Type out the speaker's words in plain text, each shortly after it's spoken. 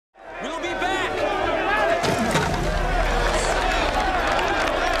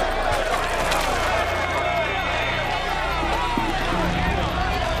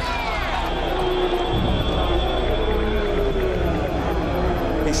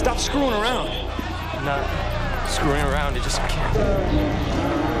Stop screwing around. I'm not screwing around, I just can't.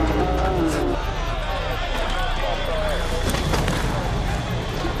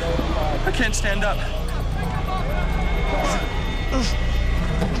 I can't stand up.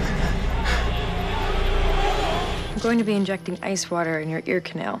 I'm going to be injecting ice water in your ear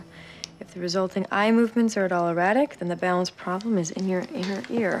canal. If the resulting eye movements are at all erratic, then the balance problem is in your inner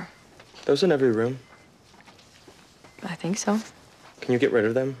ear. Those in every room. I think so. Can you get rid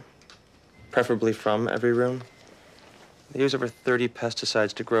of them? Preferably from every room? They use over 30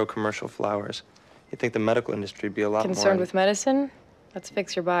 pesticides to grow commercial flowers. You'd think the medical industry would be a lot more... Concerned with medicine? Let's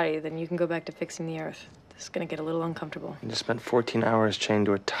fix your body, then you can go back to fixing the earth. This is gonna get a little uncomfortable. I just spent 14 hours chained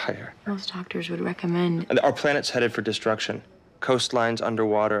to a tire. Most doctors would recommend... And our planet's headed for destruction. Coastlines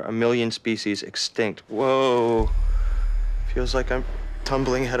underwater, 1 million species extinct. Whoa. Feels like I'm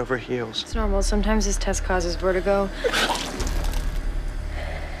tumbling head over heels. It's normal. Sometimes this test causes vertigo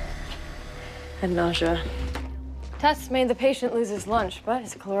and nausea. Tests made the patient lose his lunch, but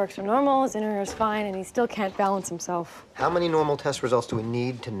his calorics are normal, his inner ear is fine, and he still can't balance himself. How many normal test results do we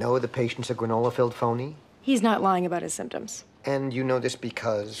need to know the patient's a granola-filled phony? He's not lying about his symptoms. And you know this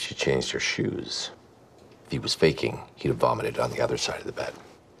because... She changed her shoes. If he was faking, he'd have vomited on the other side of the bed.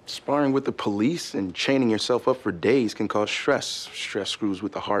 Sparring with the police and chaining yourself up for days can cause stress. Stress screws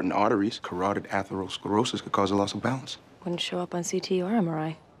with the heart and arteries. Carotid atherosclerosis could cause a loss of balance. Wouldn't show up on CT or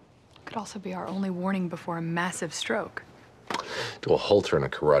MRI. Could also be our only warning before a massive stroke. Do a Holter and a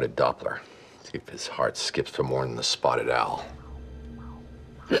carotid Doppler. See if his heart skips for more than the spotted owl.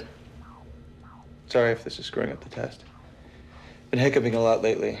 Sorry if this is screwing up the test. Been hiccuping a lot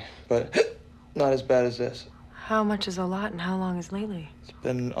lately, but not as bad as this. How much is a lot and how long is lately? It's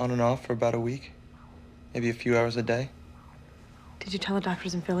been on and off for about a week. Maybe a few hours a day. Did you tell the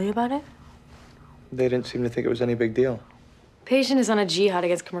doctors in Philly about it? They didn't seem to think it was any big deal. Patient is on a jihad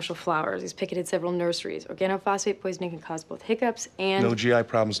against commercial flowers. He's picketed several nurseries. Organophosphate poisoning can cause both hiccups and... No GI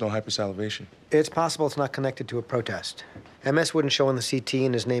problems, no hypersalivation. It's possible it's not connected to a protest. MS wouldn't show on the CT,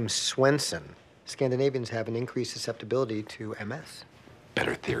 and his name's Swenson. Scandinavians have an increased susceptibility to MS.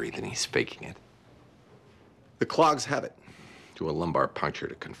 Better theory than he's faking it. The clogs have it. Do a lumbar puncture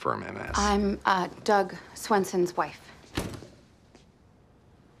to confirm MS. I'm Doug Swenson's wife.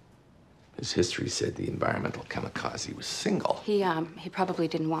 His history said the environmental kamikaze was single. He probably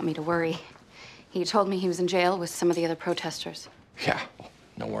didn't want me to worry. He told me he was in jail with some of the other protesters. Yeah,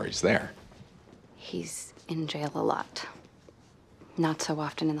 no worries there. He's in jail a lot. Not so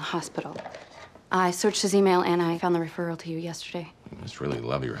often in the hospital. I searched his email and I found the referral to you yesterday. You must really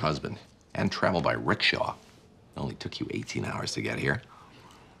love your husband. And travel by rickshaw. It only took you 18 hours to get here.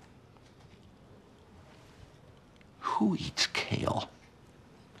 Who eats kale?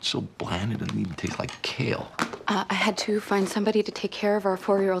 It's so bland it doesn't even taste like kale. I had to find somebody to take care of our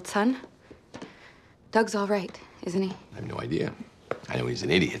 4-year-old son. Doug's all right, isn't he? I have no idea. I know he's an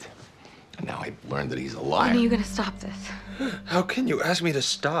idiot. And now I've learned that he's a liar. When are you gonna stop this? How can you ask me to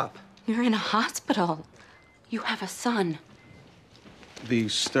stop? You're in a hospital. You have a son. The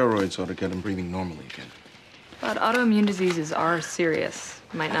steroids ought to get him breathing normally again. But autoimmune diseases are serious.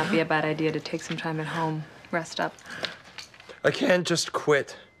 Might not be a bad idea to take some time at home, rest up. I can't just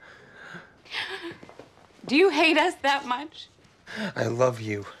quit. Do you hate us that much? I love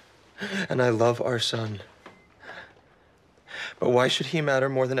you, and I love our son. But why should he matter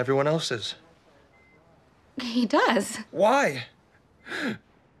more than everyone else's? He does. Why?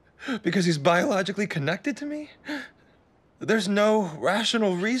 Because he's biologically connected to me? There's no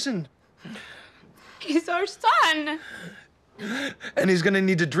rational reason. He's our son. And he's gonna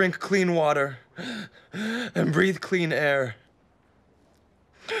need to drink clean water and breathe clean air.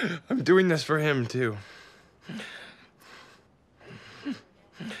 I'm doing this for him, too.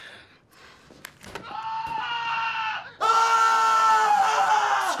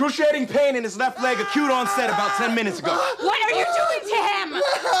 Excruciating pain in his left leg, acute onset about 10 minutes ago. What are you doing to him?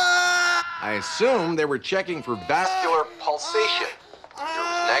 I assume they were checking for vascular pulsation. If it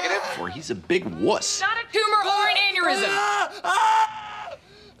was negative, or he's a big wuss. Not a tumor or an aneurysm.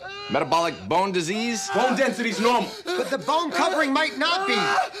 Metabolic bone disease? Bone density's normal. But the bone covering might not be.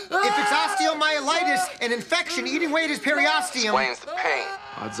 If it's osteomyelitis, an infection eating away at his periosteum... Explains the pain.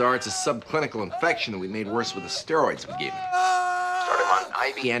 Odds are it's a subclinical infection that we made worse with the steroids we gave him. Start him on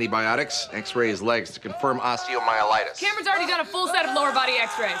IV antibiotics, x-ray his legs to confirm osteomyelitis. Cameron's already done a full set of lower body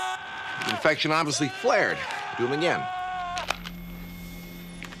x-rays. The infection obviously flared. Do him again.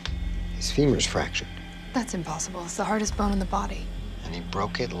 His femur's fractured. That's impossible. It's the hardest bone in the body. And he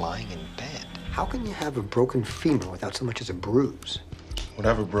broke it lying in bed. How can you have a broken femur without so much as a bruise?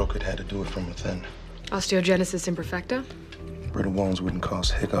 Whatever broke it had to do it from within. Osteogenesis imperfecta? Brittle bones wouldn't cause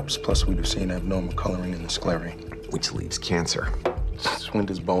hiccups, plus we'd have seen abnormal coloring in the sclerae. Which leaves cancer. When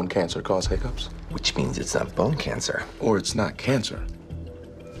does bone cancer cause hiccups? Which means it's not bone cancer. Or it's not cancer.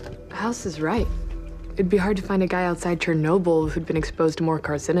 House is right. It'd be hard to find a guy outside Chernobyl who'd been exposed to more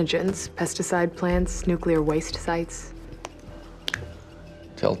carcinogens, pesticide plants, nuclear waste sites.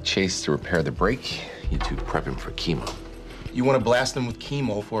 Tell Chase to repair the brake. You two prep him for chemo. You want to blast him with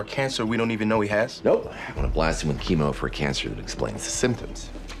chemo for a cancer we don't even know he has? Nope. I want to blast him with chemo for a cancer that explains the symptoms.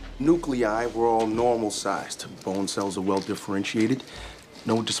 Nuclei were all normal sized. Bone cells are well differentiated.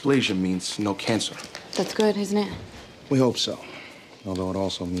 No dysplasia means no cancer. That's good, isn't it? We hope so. Although it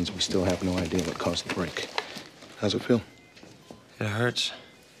also means we still have no idea what caused the break. How's it feel? It hurts.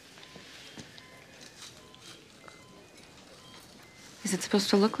 Is it supposed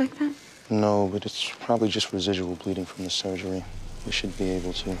to look like that? No, but it's probably just residual bleeding from the surgery. We should be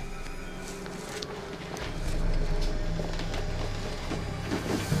able to.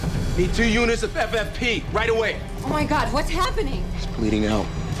 Need 2 units of FFP right away. Oh my God, what's happening? It's bleeding out.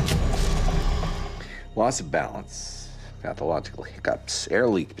 Loss of balance, pathological hiccups, air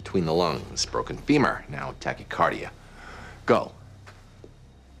leak between the lungs, broken femur, now tachycardia. Go.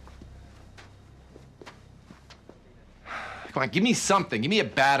 Come on, give me something. Give me a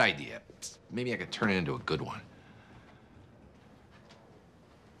bad idea. Maybe I could turn it into a good one.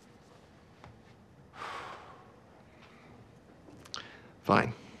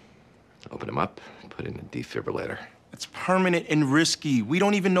 Fine. Open him up, put in a defibrillator. It's permanent and risky. We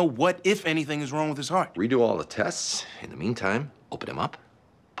don't even know what, if anything, is wrong with his heart. Redo all the tests. In the meantime, open him up,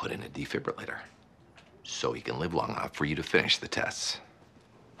 put in a defibrillator. So he can live long enough for you to finish the tests.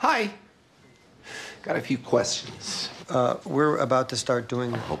 Hi. Got a few questions. We're about to start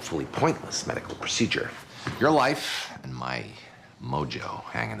doing... Hopefully pointless medical procedure. Your life and my mojo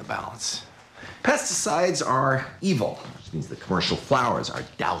hang in the balance. Pesticides are evil, which means the commercial flowers are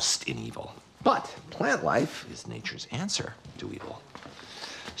doused in evil. But plant life is nature's answer to evil.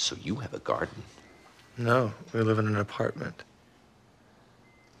 So you have a garden. No, we live in an apartment.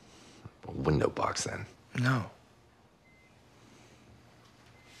 A window box, then. No.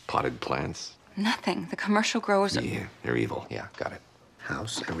 Potted plants. Nothing. The commercial growers are... Yeah, they're evil. Yeah, got it.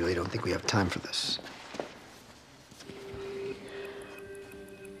 House, I really don't think we have time for this.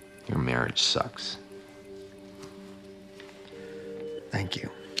 Your marriage sucks. Thank you.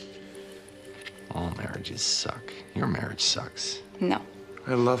 All marriages suck. Your marriage sucks. No.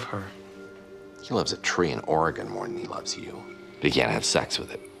 I love her. He loves a tree in Oregon more than he loves you. But he can't have sex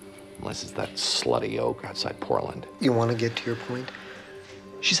with it. Unless it's that slutty oak outside Portland. You want to get to your point?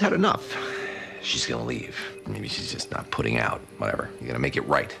 She's had enough. She's gonna leave. Maybe she's just not putting out. Whatever. You gotta make it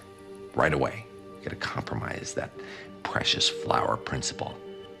right. Right away. You gotta compromise that precious flower principle.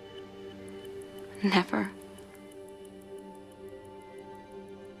 Never.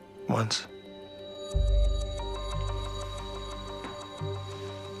 Once.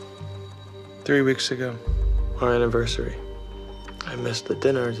 Three weeks ago, our anniversary. I missed the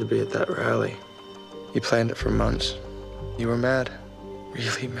dinner to be at that rally. You planned it for months. You were mad.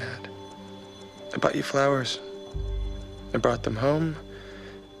 Really mad. I bought you flowers. I brought them home,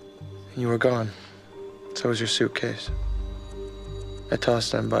 and you were gone. So was your suitcase. I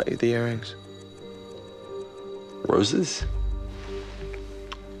tossed them and bought you the earrings. Roses?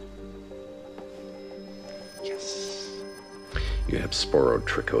 Yes. You have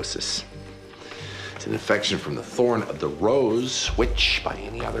sporotrichosis. It's an infection from the thorn of the rose, which, by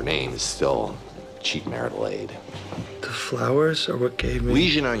any other name, is still cheap marital aid. The flowers are what gave me...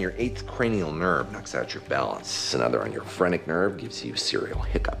 Lesion on your 8th cranial nerve knocks out your balance. Another on your phrenic nerve gives you serial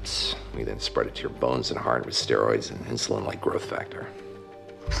hiccups. We then spread it to your bones and heart with steroids and insulin like growth factor.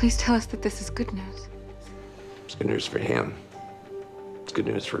 Please tell us that this is good news. It's good news for him. It's good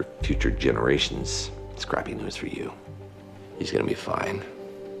news for future generations. It's crappy news for you. He's gonna be fine.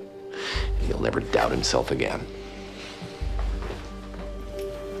 He'll never doubt himself again.